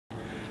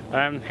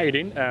How you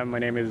doing? My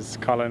name is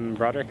Colin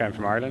Broderick. I'm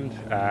from Ireland.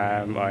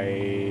 I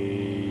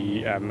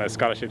am a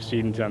scholarship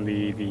student on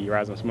the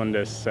Erasmus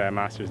Mundus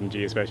Masters in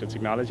Geospatial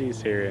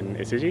Technologies here in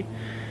Isigi.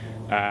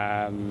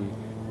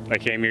 I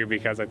came here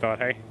because I thought,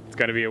 hey, it's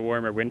going to be a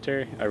warmer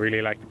winter. I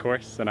really like the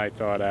course, and I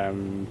thought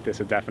this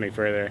would definitely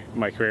further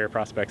my career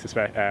prospects,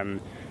 given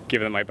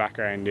that my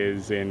background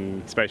is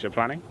in spatial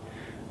planning.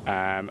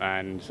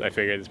 And I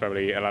figured there's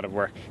probably a lot of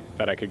work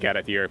that I could get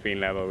at the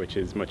European level, which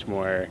is much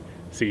more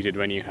suited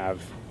when you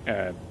have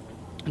a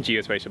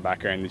geospatial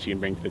background that you can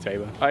bring to the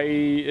table.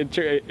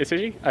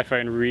 Isigi I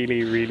found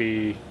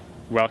really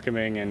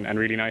welcoming and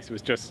really nice.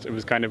 It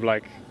was kind of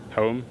like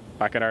home.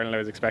 Back in Ireland I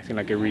was expecting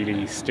like a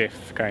really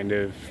stiff kind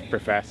of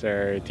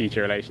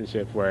professor-teacher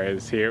relationship,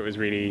 whereas here it was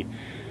really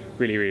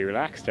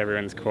relaxed.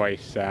 Everyone's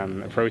quite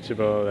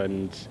approachable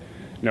and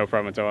no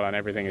problem at all, and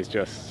everything is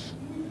just,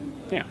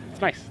 yeah,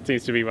 it's nice. It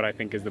seems to be what I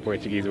think is the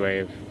Portuguese way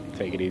of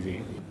take it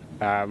easy.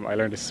 I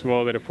learned a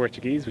small bit of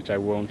Portuguese, which I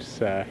won't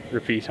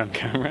repeat on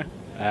camera.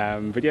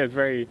 But yeah,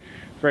 very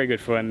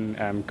good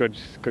fun,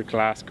 good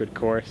class, good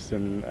course,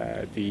 and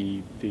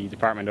the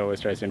department always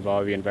tries to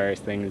involve you in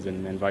various things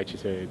and invite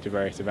you to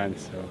various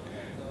events. So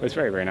it was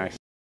very nice.